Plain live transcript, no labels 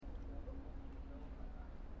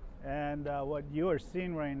And what you are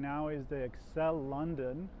seeing right now is the Excel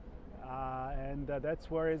London, and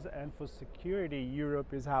that's where is Infosecurity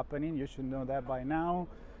Europe is happening. You should know that by now.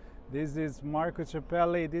 This is Marco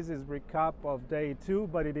Ciappelli. This is recap of day 2,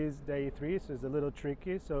 but it is day 3, so it's a little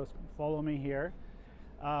tricky. So follow me here.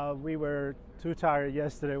 We were too tired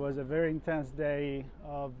yesterday. It was a very intense day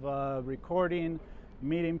of recording,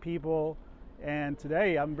 meeting people, and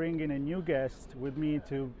today I'm bringing a new guest with me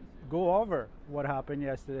to go over what happened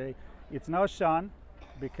yesterday. It's not Sean,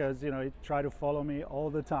 because he tried to follow me all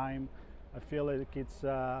the time. I feel like it's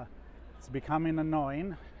becoming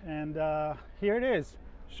annoying, and here it is,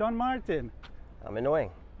 Sean Martin. I'm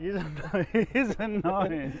annoying. He's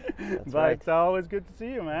annoying, but right. Always good to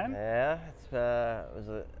see you, man. Yeah, it was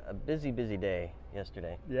a busy day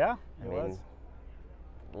yesterday. Yeah, I mean,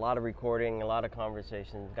 a lot of recording, a lot of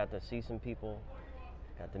conversations. Got to see some people,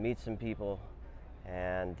 got to meet some people,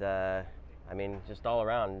 and just all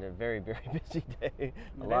around a very busy day.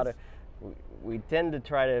 We tend to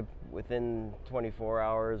try to, within 24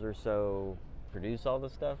 hours or so, produce all the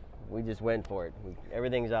stuff. We just went for it.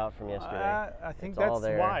 Everything's out from yesterday. I think that's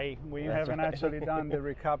why we haven't actually done the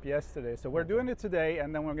recap yesterday. So we're doing it today,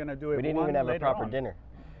 and then we're going to do it. We didn't even have a proper dinner.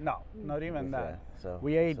 No, not even that. So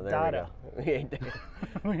we ate data. We ate data.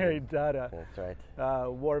 We ate data. That's right.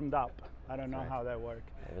 Warmed up. I don't know how that worked.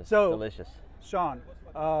 It was so delicious. Sean,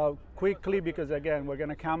 quickly, because again, we're going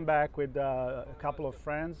to come back with a couple of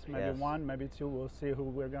friends, maybe one, maybe two. We'll see who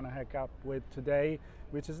we're going to hook up with today,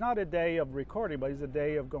 which is not a day of recording, but it's a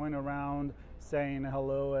day of going around saying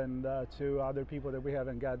hello and to other people that we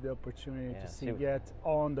haven't got the opportunity to see yet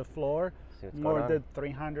on the floor. More than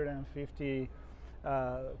 350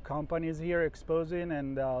 companies here exposing,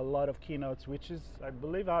 and a lot of keynotes, which is, I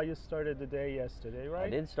believe, how you started the day yesterday, right? I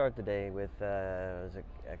did start the day with it was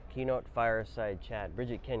a keynote fireside chat.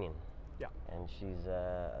 Bridget Kenyon. Yeah. And she's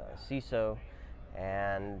a CISO,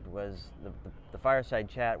 and the fireside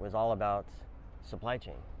chat was all about supply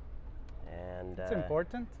chain. And it's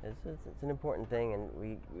important. It's an important thing, and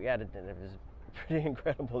we had it was a pretty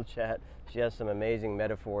incredible chat. She has some amazing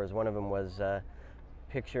metaphors. One of them was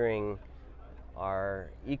picturing our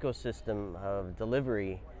ecosystem of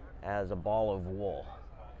delivery as a ball of wool,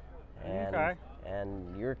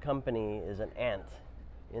 and your company is an ant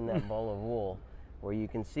in that ball of wool, where you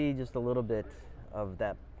can see just a little bit of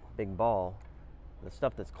that big ball, the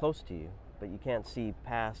stuff that's close to you, but you can't see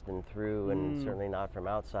past and through, and certainly not from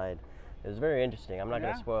outside. It was very interesting. I'm not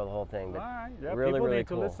going to spoil the whole thing, but really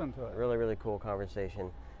cool. To listen to it. Really cool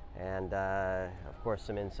conversation, and of course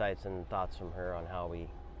some insights and thoughts from her on how we,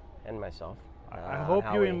 and myself. I hope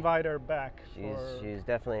you invite her back. She's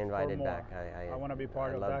definitely invited back. I want to be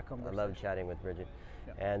part of that conversation. I love chatting with Bridget.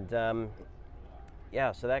 Yeah. And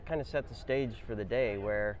so that kind of set the stage for the day,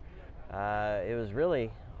 where it was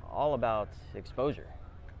really all about exposure,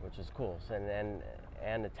 which is cool,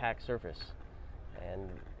 and attack surface. And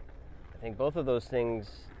I think both of those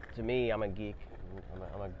things, to me, I'm a geek,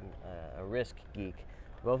 I'm a risk geek.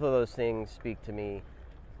 Both of those things speak to me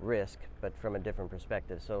risk, but from a different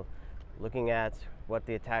perspective. So looking at what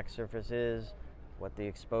the attack surface is, what the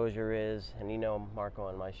exposure is, and Marco,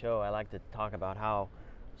 on my show, I like to talk about how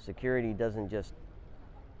security doesn't just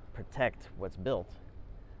protect what's built,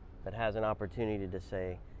 but has an opportunity to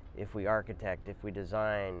say, if we architect, if we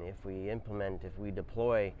design, if we implement, if we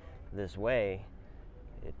deploy this way,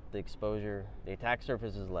 the attack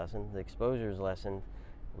surface is lessened, the exposure is lessened,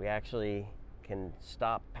 we actually can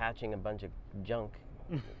stop patching a bunch of junk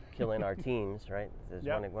killing our teams, right? There's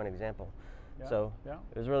one example. Yeah. So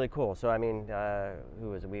it was really cool. So who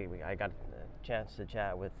was it? I got a chance to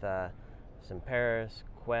chat with Paris,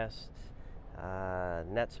 Quest,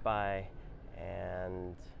 NetSpy,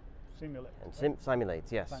 and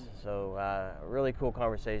Simulates. Yes. So really cool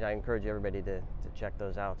conversation. I encourage everybody to check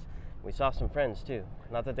those out. We saw some friends too.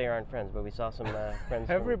 Not that they aren't friends, but we saw some friends.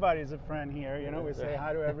 Everybody's a friend here. We say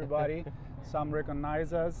hi to everybody. Some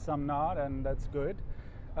recognize us, some not, and that's good.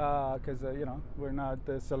 Because we're not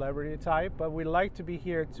the celebrity type, but we like to be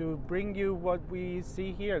here to bring you what we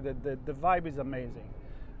see here. The vibe is amazing.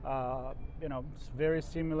 It's very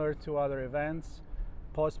similar to other events.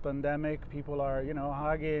 Post-pandemic, people are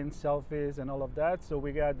hugging, selfies, and all of that. So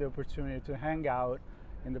we got the opportunity to hang out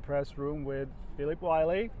in the press room with Philip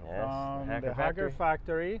Wiley from the Hacker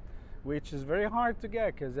Factory, which is very hard to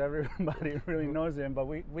get because everybody really knows him. But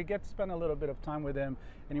we get to spend a little bit of time with him,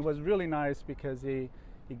 and it was really nice because he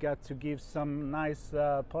got to give some nice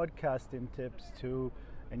podcasting tips to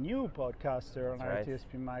a new podcaster on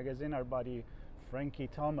ITSPmagazine, our buddy Frankie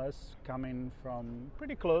Thomas, coming from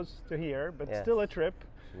pretty close to here, but still a trip.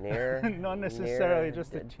 Not necessarily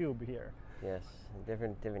just a tube here. Yes,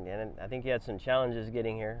 different, and I think he had some challenges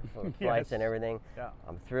getting here, for flights and everything. Yeah.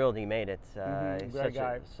 I'm thrilled he made it. He's Great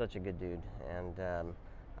guy. such a good dude, and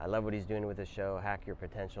I love what he's doing with the show, Hack Your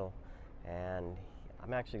Potential, and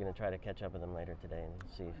I'm actually going to try to catch up with him later today and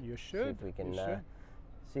see if we can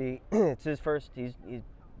see. It's his first. He's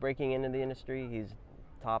breaking into the industry. He's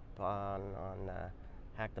top on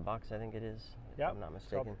Hack the Box, I think it is. Yep. If I'm not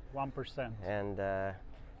mistaken. 1%.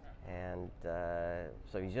 And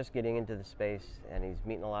so he's just getting into the space, and he's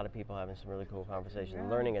meeting a lot of people, having some really cool conversations,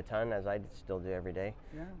 learning a ton, as I still do every day.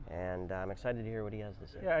 Yeah. And I'm excited to hear what he has to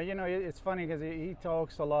say. Yeah, you know, it's funny because he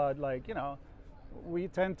talks a lot, like, you know, we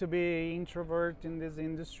tend to be introvert in this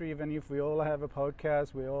industry, even if we all have a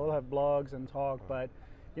podcast, we all have blogs and talk, but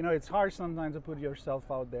you know, it's hard sometimes to put yourself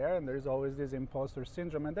out there, and there's always this imposter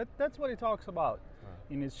syndrome, and that's what he talks about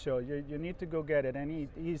in his show. You need to go get it, and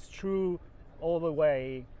he's true all the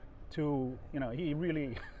way to, you know, he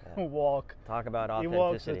really talk about authenticity. He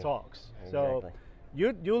walks the talks. Exactly.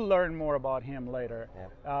 So you'll learn more about him later.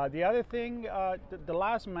 Yeah. The other thing, the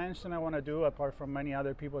last mention I want to do, apart from many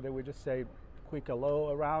other people that we just say quick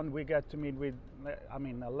hello around, we got to meet with, I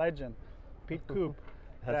mean, a legend, Pete Coop.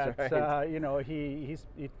 That's right. You know, he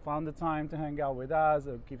found the time to hang out with us,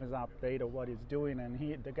 give us an update of what he's doing, and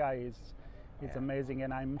the guy is amazing.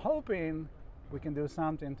 And I'm hoping we can do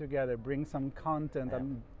something together, bring some content. Yeah.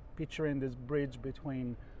 I'm picturing this bridge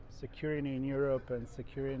between security in Europe and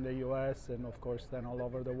security in the US, and of course then all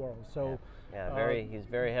over the world. So he's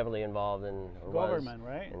very heavily involved in government,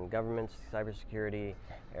 right? In government, cybersecurity,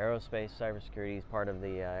 aerospace cybersecurity. He's part of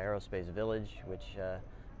the aerospace village, which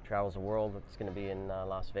travels the world. It's going to be in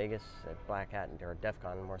Las Vegas at Black Hat or DEF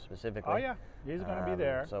CON more specifically. Oh yeah, he's going to be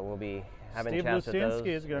there. So we'll be having Steve chats with those. Lucinski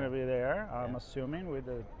is going to be there, I'm assuming, with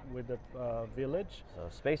the village. So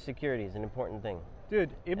space security is an important thing.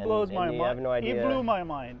 Dude, it blows my mind. You have no idea. It blew my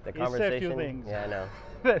mind. The He conversation. said a few things. Yeah,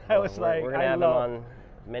 I know. I was like, we're going to have him on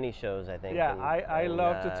many shows, I think. Yeah, and, I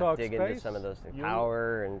love to talk dig space. into some of those things,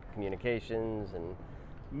 power and communications and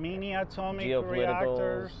mini atomic geopolitical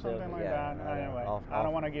reactors, stuff. something like Yeah, that. Anyway, I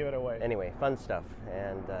don't want to give it away. Anyway, fun stuff,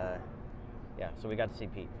 and so we got to see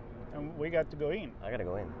Pete. And we got to go in. I got to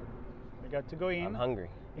go in. We got to go in. I'm hungry.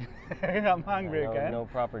 I'm hungry again. No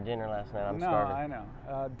proper dinner last night. I'm no, starving. I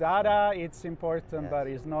know. Data, it's important, but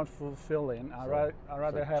it's not fulfilling. I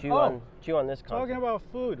rather have. Chew on this content. Talking about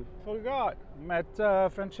food, forgot. Met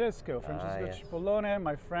Francesco Yes. Ciappelli,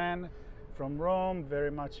 my friend from Rome, very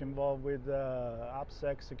much involved with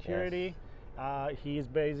AppSec security. Yes. He's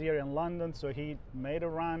based here in London, so he made a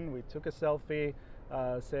run. We took a selfie,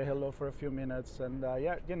 say hello for a few minutes, and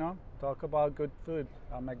you know, talk about good food.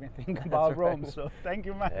 Make me think about Rome. So thank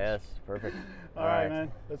you much. Yes, perfect. All right,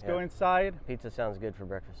 man. Let's go inside. Pizza sounds good for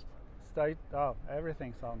breakfast.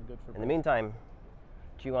 Everything sounds good for breakfast. In the meantime,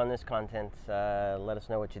 chew on this content. Let us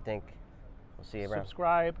know what you think. We'll see you around.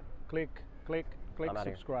 Subscribe. Click, I'm outta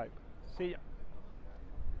here. subscribe. See ya.